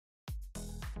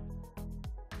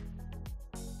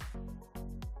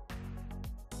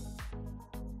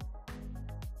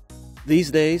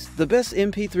These days, the best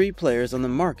MP3 players on the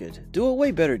market do a way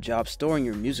better job storing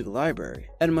your music library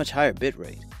at a much higher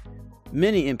bitrate.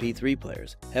 Many MP3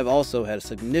 players have also had a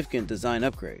significant design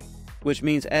upgrade, which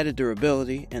means added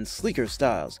durability and sleeker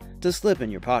styles to slip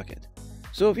in your pocket.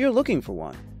 So if you're looking for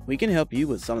one, we can help you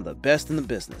with some of the best in the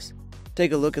business.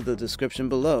 Take a look at the description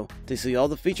below to see all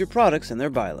the featured products and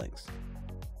their buy links.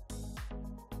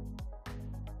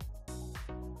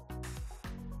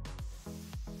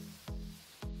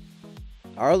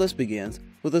 Our list begins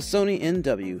with the Sony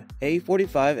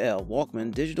NW-A45L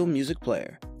Walkman digital music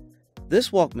player.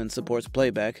 This Walkman supports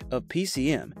playback of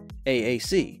PCM,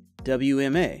 AAC,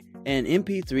 WMA, and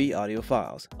MP3 audio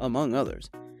files, among others.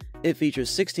 It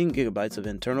features 16 GB of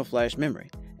internal flash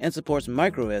memory and supports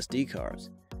micro SD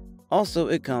cards. Also,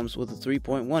 it comes with a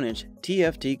 3.1-inch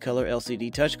TFT color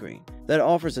LCD touchscreen that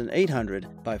offers an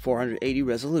 800 by 480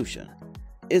 resolution.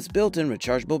 Its built-in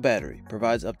rechargeable battery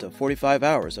provides up to 45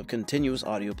 hours of continuous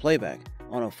audio playback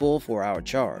on a full 4-hour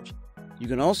charge. You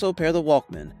can also pair the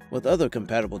Walkman with other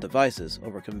compatible devices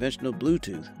over conventional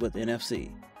Bluetooth with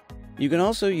NFC. You can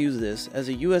also use this as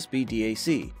a USB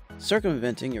DAC,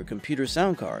 circumventing your computer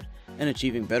sound card and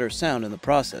achieving better sound in the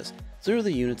process through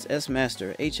the unit's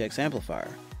S-Master HX amplifier.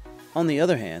 On the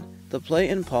other hand, the play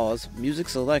and pause music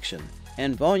selection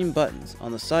and volume buttons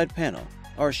on the side panel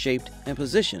are shaped and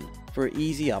positioned for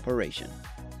easy operation.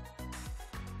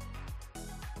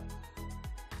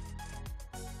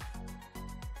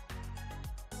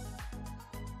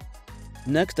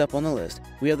 Next up on the list,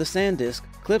 we have the SanDisk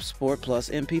Clip Sport Plus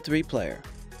MP3 player.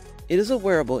 It is a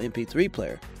wearable MP3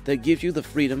 player that gives you the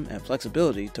freedom and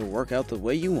flexibility to work out the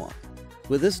way you want.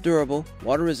 With its durable,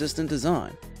 water-resistant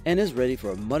design, and is ready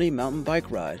for a muddy mountain bike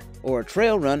ride or a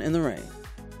trail run in the rain.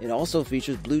 It also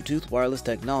features Bluetooth wireless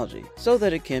technology so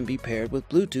that it can be paired with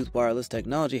Bluetooth wireless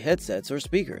technology headsets or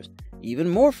speakers, even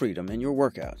more freedom in your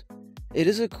workout. It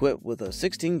is equipped with a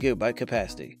 16 GB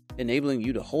capacity, enabling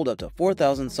you to hold up to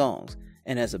 4,000 songs,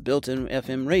 and has a built-in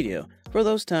FM radio for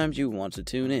those times you want to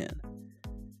tune in.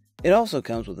 It also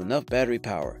comes with enough battery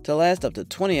power to last up to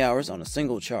 20 hours on a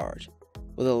single charge.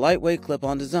 With a lightweight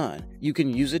clip-on design, you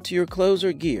can use it to your clothes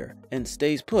or gear and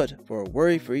stays put for a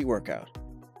worry-free workout.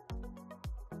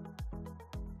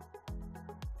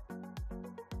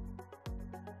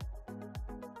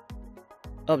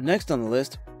 Up next on the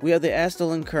list, we have the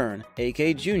Astel & Kern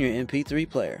AK Junior MP3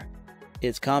 player.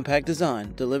 Its compact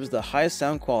design delivers the highest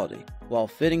sound quality while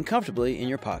fitting comfortably in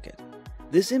your pocket.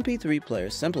 This MP3 player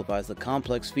simplifies the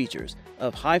complex features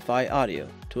of hi-fi audio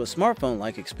to a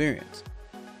smartphone-like experience.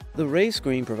 The raised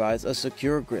screen provides a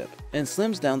secure grip and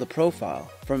slims down the profile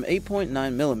from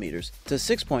 8.9mm to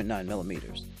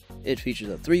 6.9mm. It features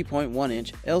a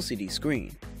 3.1-inch LCD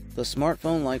screen. The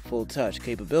smartphone-like full-touch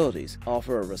capabilities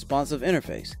offer a responsive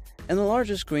interface, and the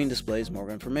larger screen displays more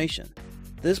information.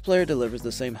 This player delivers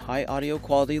the same high audio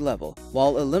quality level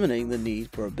while eliminating the need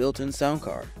for a built-in sound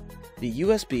card. The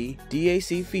USB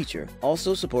DAC feature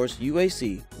also supports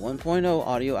UAC 1.0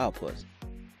 audio output.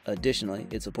 Additionally,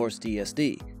 it supports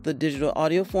DSD. The digital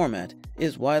audio format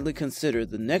is widely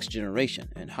considered the next generation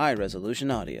in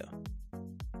high-resolution audio.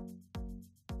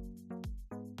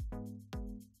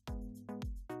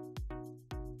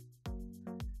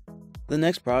 The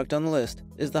next product on the list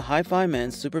is the Hi-Fi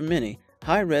Man Super Mini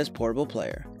High-Res Portable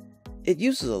Player. It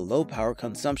uses a low-power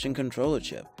consumption controller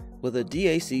chip with a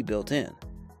DAC built in.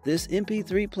 This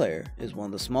MP3 player is one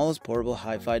of the smallest portable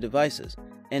hi-fi devices,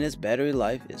 and its battery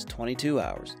life is 22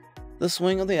 hours. The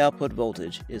swing of the output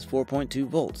voltage is 4.2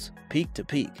 volts, peak to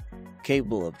peak,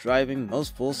 capable of driving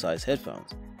most full-size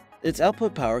headphones. Its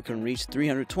output power can reach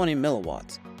 320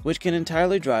 milliwatts, which can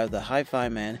entirely drive the Hi-Fi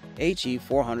Man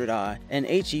HE400i and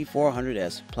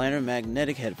HE400s planar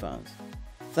magnetic headphones.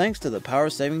 Thanks to the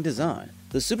power-saving design,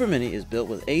 the Super Mini is built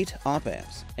with 8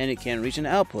 op-amps, and it can reach an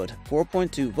output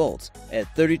 4.2 volts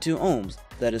at 32 ohms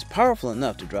that is powerful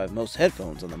enough to drive most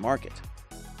headphones on the market.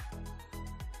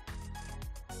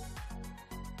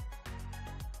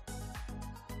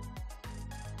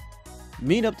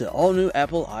 Meet up the all-new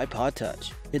Apple iPod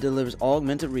Touch. It delivers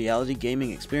augmented reality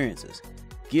gaming experiences,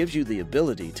 gives you the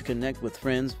ability to connect with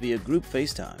friends via group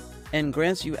FaceTime, and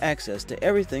grants you access to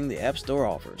everything the App Store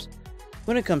offers.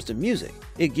 When it comes to music,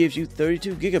 it gives you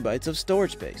 32 GB of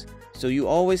storage space, so you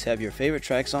always have your favorite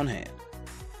tracks on hand.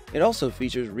 It also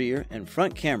features rear and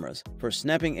front cameras for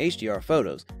snapping HDR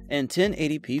photos and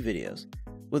 1080p videos.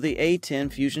 With the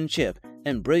A10 Fusion chip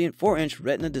and brilliant 4-inch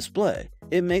Retina display,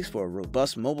 it makes for a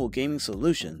robust mobile gaming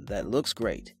solution that looks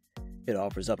great. It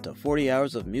offers up to 40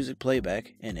 hours of music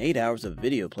playback and 8 hours of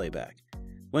video playback.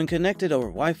 When connected over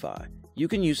Wi-Fi, you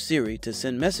can use Siri to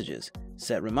send messages,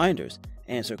 set reminders,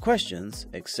 answer questions,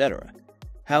 etc.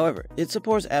 However, it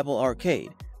supports Apple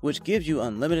Arcade, which gives you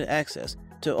unlimited access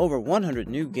to over 100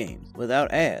 new games without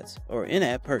ads or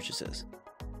in-app purchases.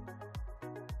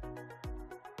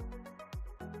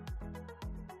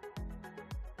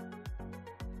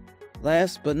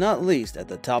 Last but not least, at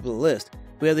the top of the list,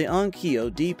 we have the Onkyo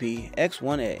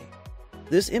DP-X1A.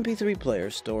 This MP3 player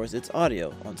stores its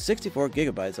audio on 64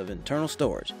 GB of internal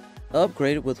storage,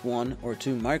 upgraded with 1 or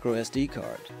 2 microSD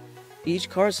cards. Each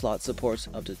card slot supports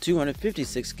up to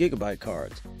 256 GB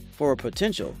cards, for a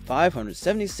potential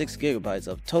 576 GB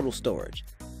of total storage.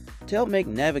 To help make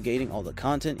navigating all the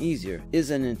content easier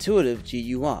is an intuitive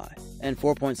GUI and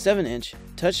 4.7-inch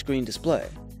touchscreen display.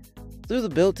 Through the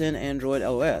built-in Android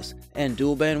OS and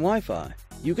dual-band Wi-Fi,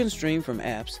 you can stream from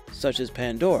apps such as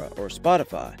Pandora or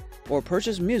Spotify, or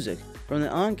purchase music from the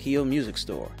Onkyo Music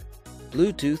Store.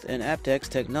 Bluetooth and aptX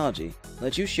technology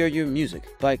lets you share your music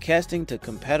by casting to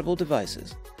compatible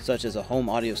devices, such as a home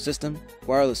audio system,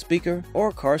 wireless speaker,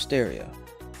 or car stereo.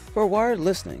 For wired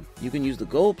listening, you can use the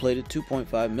gold-plated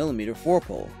 2.5mm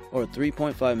 4-pole or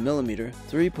 3.5mm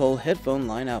 3-pole headphone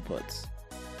line outputs.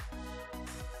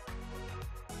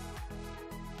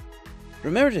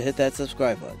 Remember to hit that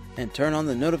subscribe button and turn on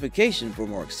the notification for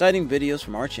more exciting videos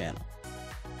from our channel.